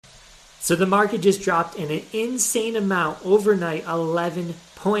So the market just dropped an insane amount overnight, 11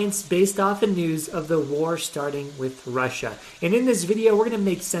 points, based off the news of the war starting with Russia. And in this video, we're going to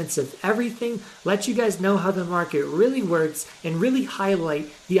make sense of everything, let you guys know how the market really works, and really highlight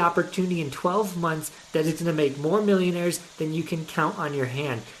the opportunity in 12 months that is going to make more millionaires than you can count on your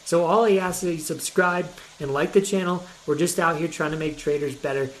hand. So all I ask is that you subscribe and like the channel. We're just out here trying to make traders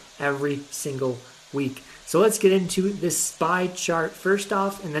better every single week. So let's get into this SPY chart first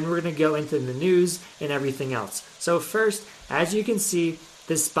off, and then we're going to go into the news and everything else. So first, as you can see,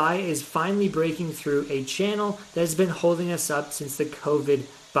 the SPY is finally breaking through a channel that has been holding us up since the COVID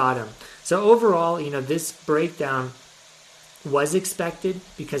bottom. So overall, this breakdown was expected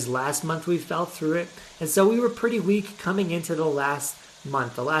because last month we fell through it. And so we were pretty weak coming into the last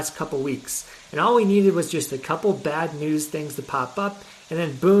month, the last couple weeks. And all we needed was just a couple bad news things to pop up, and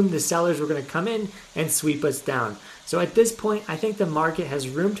then boom, the sellers were going to come in and sweep us down. So at this point, I think the market has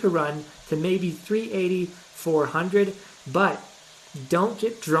room to run to maybe 380, 400, but don't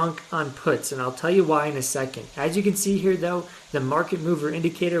get drunk on puts, and I'll tell you why in a second. As you can see here though, the market mover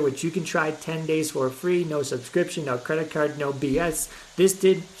indicator, which you can try 10 days for free, no subscription, no credit card, no BS. This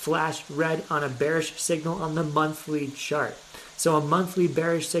did flash red on a bearish signal on the monthly chart. So a monthly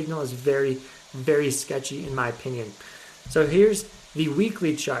bearish signal is very, very sketchy in my opinion. So here's the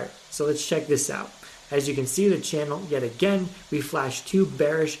weekly chart. So let's check this out. As you can see, the channel, yet again, we flashed two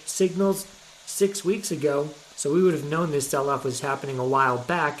bearish signals 6 weeks ago. So we would have known this sell-off was happening a while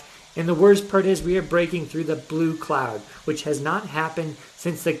back. And the worst part is we are breaking through the blue cloud, which has not happened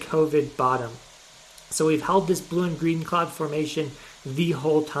since the COVID bottom. So we've held this blue and green cloud formation the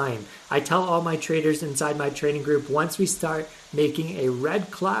whole time. I tell all my traders inside my trading group, once we start making a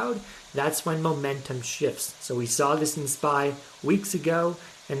red cloud, that's when momentum shifts. So we saw this in SPY weeks ago,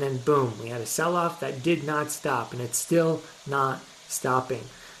 and then boom, we had a sell-off that did not stop, and it's still not stopping.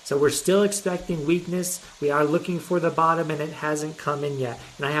 So we're still expecting weakness. We are looking for the bottom, and it hasn't come in yet.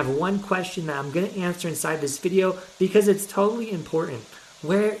 And I have one question that I'm going to answer inside this video because it's totally important.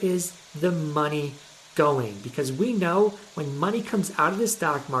 Where is the money going? Because we know when money comes out of the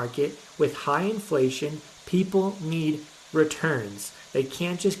stock market with high inflation, people need returns. They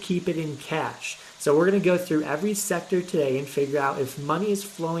can't just keep it in cash. So we're going to go through every sector today and figure out if money is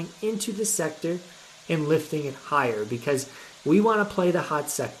flowing into the sector and lifting it higher, because we want to play the hot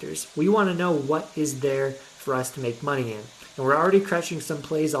sectors. We want to know what is there for us to make money in. And we're already crushing some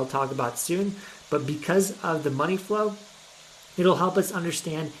plays I'll talk about soon, but because of the money flow, it'll help us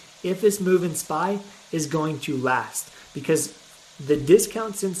understand if this move in SPY is going to last, because the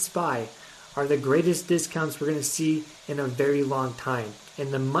discounts in SPY are the greatest discounts we're going to see in a very long time.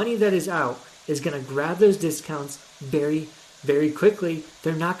 And the money that is out is going to grab those discounts very, very quickly.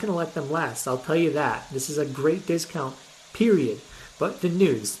 They're not going to let them last. I'll tell you that. This is a great discount, period. But the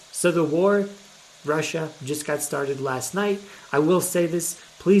news. So the war, Russia, just got started last night. I will say this,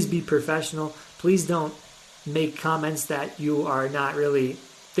 please be professional. Please don't make comments that you are not really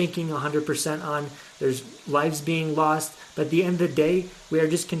thinking 100% on. There's lives being lost, but at the end of the day, we are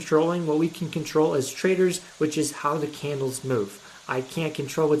just controlling what we can control as traders, which is how the candles move. I can't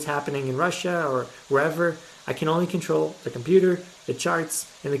control what's happening in Russia or wherever. I can only control the computer, the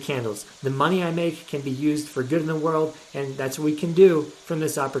charts, and the candles. The money I make can be used for good in the world, and that's what we can do from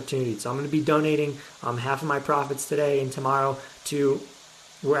this opportunity. So I'm going to be donating half of my profits today and tomorrow to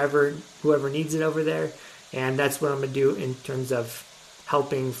whoever needs it over there, and that's what I'm going to do in terms of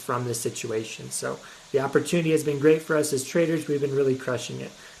helping from this situation. So the opportunity has been great for us as traders. We've been really crushing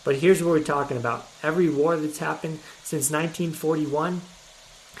it. But here's what we're talking about. Every war that's happened since 1941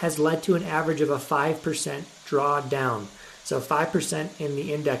 has led to an average of a 5% drawdown. So 5% in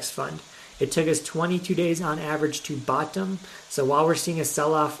the index fund. It took us 22 days on average to bottom. So while we're seeing a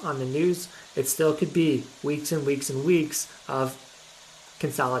sell-off on the news, it still could be weeks and weeks and weeks of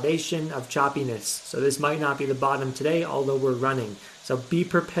consolidation, of choppiness. So this might not be the bottom today, although we're running. So be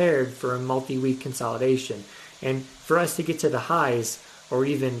prepared for a multi-week consolidation. And for us to get to the highs or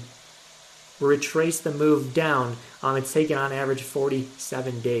even retrace the move down, it's taken on average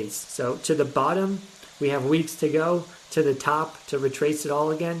 47 days. So to the bottom, we have weeks to go. To the top, to retrace it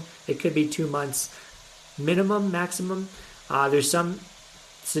all again, it could be 2 months minimum, maximum. There's some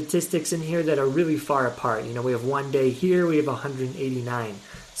statistics in here that are really far apart. We have 1 day here, we have 189.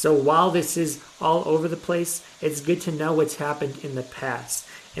 So while this is all over the place, it's good to know what's happened in the past.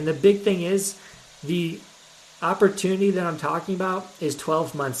 And the big thing is the opportunity that I'm talking about is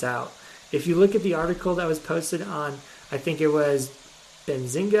 12 months out. If you look at the article that was posted on, I think it was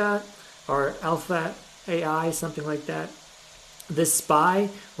Benzinga or Alpha AI, something like that. The SPY,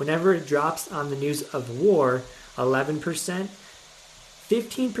 whenever it drops on the news of war, 11%,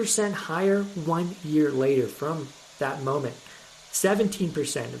 15% higher 1 year later from that moment. 17%.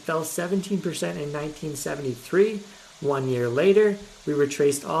 It fell 17% in 1973. 1 year later, we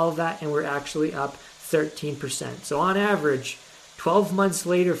retraced all of that and we're actually up 13%. So on average, 12 months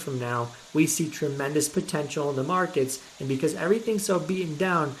later from now, we see tremendous potential in the markets. And because everything's so beaten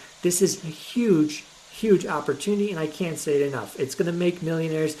down, this is a huge opportunity, and I can't say it enough. It's going to make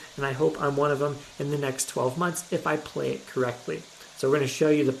millionaires, and I hope I'm one of them in the next 12 months if I play it correctly. So we're going to show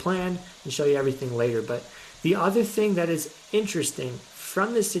you the plan and show you everything later. But the other thing that is interesting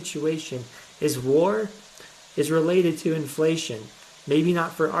from this situation is war is related to inflation. Maybe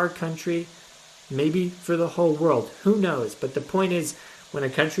not for our country, maybe for the whole world. Who knows? But the point is, when a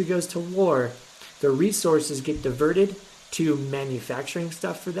country goes to war, the resources get diverted to manufacturing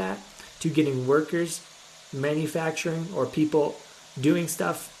stuff for that, to getting workers manufacturing or people doing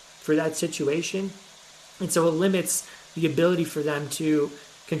stuff for that situation. And so it limits the ability for them to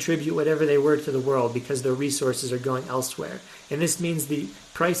contribute whatever they were to the world because their resources are going elsewhere. And this means the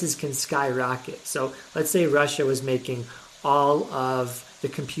prices can skyrocket. So let's say Russia was making all of the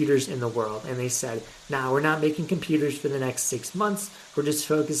computers in the world, and they said, "Now we're not making computers for the next 6 months. We're just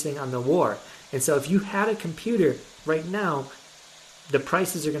focusing on the war." And so if you had a computer right now, the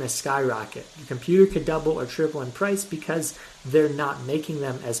prices are going to skyrocket. Your computer could double or triple in price because they're not making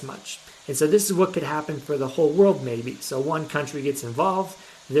them as much. And so this is what could happen for the whole world maybe. So one country gets involved,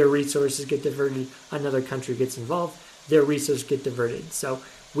 their resources get diverted. Another country gets involved, their resources get diverted. So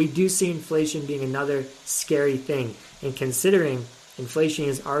we do see inflation being another scary thing. And considering inflation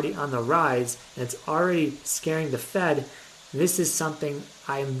is already on the rise and it's already scaring the Fed, this is something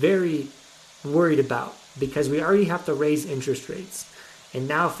I am very worried about because we already have to raise interest rates. And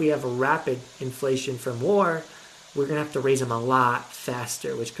now if we have a rapid inflation from war, we're going to have to raise them a lot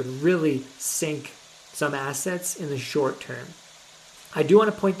faster, which could really sink some assets in the short term. I do want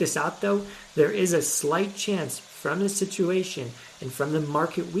to point this out though. There is a slight chance from the situation and from the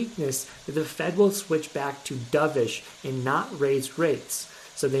market weakness that the Fed will switch back to dovish and not raise rates.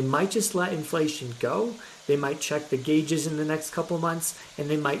 So they might just let inflation go. They might check the gauges in the next couple months, and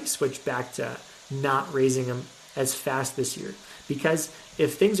they might switch back to not raising them as fast this year. Because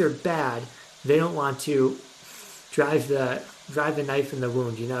if things are bad, they don't want to drive the knife in the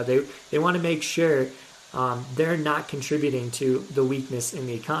wound. You know, they want to make sure they're not contributing to the weakness in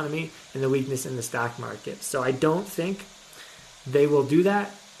the economy and the weakness in the stock market. So I don't think they will do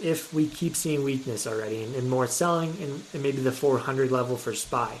that if we keep seeing weakness already and more selling and maybe the 400 level for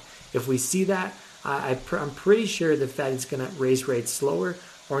SPY. If we see that, I'm pretty sure the Fed is going to raise rates slower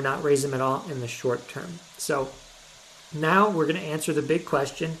or not raise them at all in the short term. So now we're going to answer the big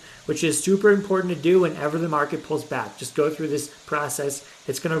question, which is super important to do whenever the market pulls back. Just go through this process.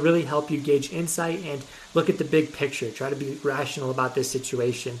 It's going to really help you gauge insight and look at the big picture. Try to be rational about this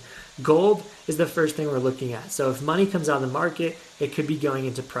situation. Gold is the first thing we're looking at. So if money comes out of the market, it could be going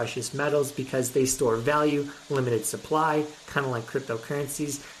into precious metals because they store value, limited supply, kind of like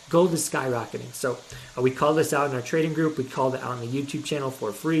cryptocurrencies. Gold is skyrocketing. So we call this out in our trading group. We called it out on the YouTube channel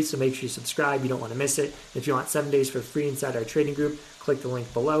for free. So make sure you subscribe. You don't want to miss it. If you want 7 days for free inside our trading group, click the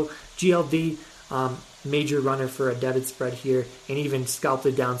link below. GLD, major runner for a debit spread here, and even scalped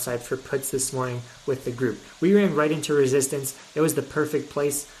the downside for puts this morning with the group. We ran right into resistance. It was the perfect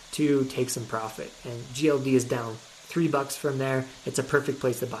place to take some profit. And GLD is down $3 from there. It's a perfect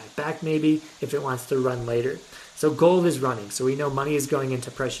place to buy back maybe if it wants to run later. So gold is running. So we know money is going into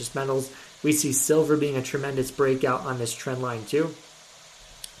precious metals. We see silver being a tremendous breakout on this trend line too.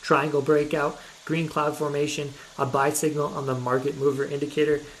 Triangle breakout, green cloud formation, a buy signal on the market mover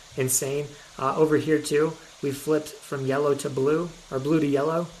indicator. Insane. Over here too, we flipped from yellow to blue, or blue to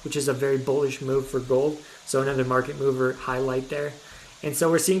yellow, which is a very bullish move for gold. So another market mover highlight there. And so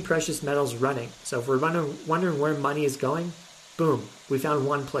we're seeing precious metals running. So if we're wondering where money is going, boom, we found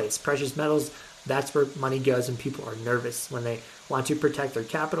one place. Precious metals, that's where money goes, and people are nervous when they want to protect their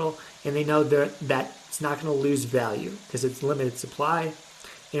capital, and they know that it's not going to lose value because it's limited supply,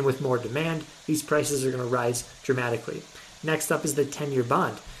 and with more demand, these prices are going to rise dramatically. Next up is the 10-year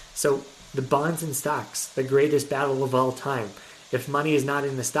bond. So the bonds and stocks, the greatest battle of all time. If money is not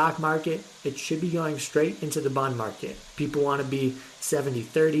in the stock market, it should be going straight into the bond market. People want to be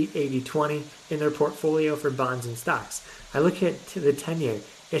 70-30, 80-20 in their portfolio for bonds and stocks. I look at the 10-year,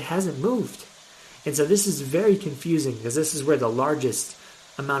 it hasn't moved. And so this is very confusing because this is where the largest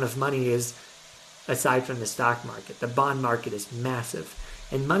amount of money is aside from the stock market. The bond market is massive,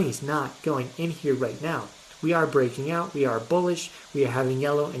 and money is not going in here right now. We are breaking out. We are bullish. We are having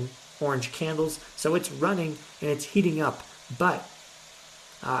yellow and orange candles. So it's running and it's heating up, but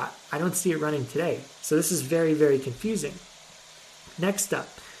I don't see it running today. So this is very, very confusing. Next up,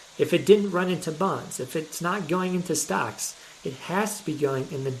 if it didn't run into bonds, if it's not going into stocks, it has to be going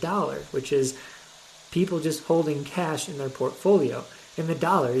in the dollar, which is people just holding cash in their portfolio. And the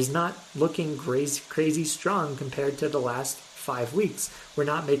dollar is not looking crazy strong compared to the last 5 weeks. We're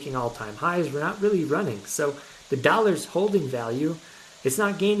not making all-time highs. We're not really running. So the dollar's holding value. It's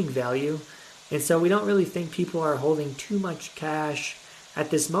not gaining value. And so we don't really think people are holding too much cash at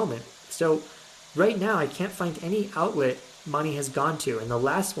this moment. So right now, I can't find any outlet money has gone to. And the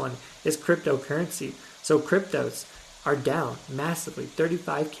last one is cryptocurrency. So cryptos are down massively.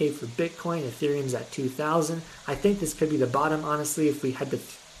 35K for Bitcoin. Ethereum's at 2,000. I think this could be the bottom, honestly, if we head to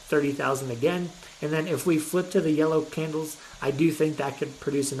 30,000 again. And then if we flip to the yellow candles, I do think that could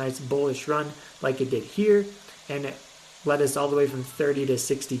produce a nice bullish run like it did here. And it led us all the way from 30 to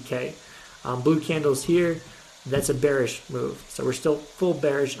 60K. Blue candles here, that's a bearish move. So we're still full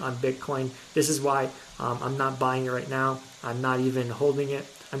bearish on Bitcoin. This is why I'm not buying it right now. I'm not even holding it.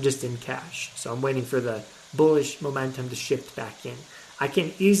 I'm just in cash. So I'm waiting for the bullish momentum to shift back in. I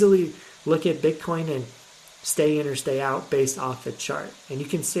can easily look at Bitcoin and stay in or stay out based off the chart. And you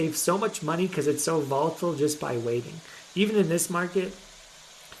can save so much money because it's so volatile just by waiting. Even in this market,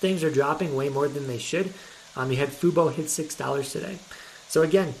 things are dropping way more than they should. You had Fubo hit $6 today. So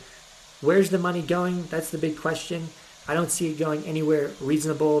again, where's the money going? That's the big question. I don't see it going anywhere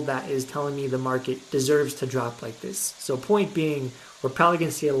reasonable that is telling me the market deserves to drop like this. So point being, we're probably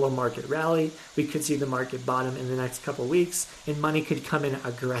going to see a low market rally. We could see the market bottom in the next couple of weeks, and money could come in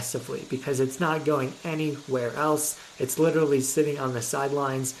aggressively because it's not going anywhere else. It's literally sitting on the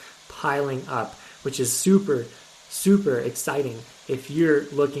sidelines, piling up, which is super, super exciting if you're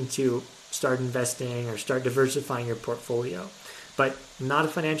looking to start investing or start diversifying your portfolio. But I'm not a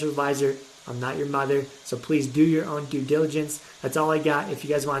financial advisor. I'm not your mother, so please do your own due diligence. That's all I got. If you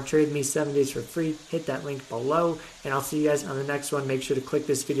guys want to trade with me 7 days for free, hit that link below, and I'll see you guys on the next one. Make sure to click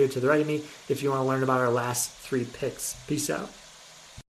this video to the right of me if you want to learn about our last 3 picks. Peace out.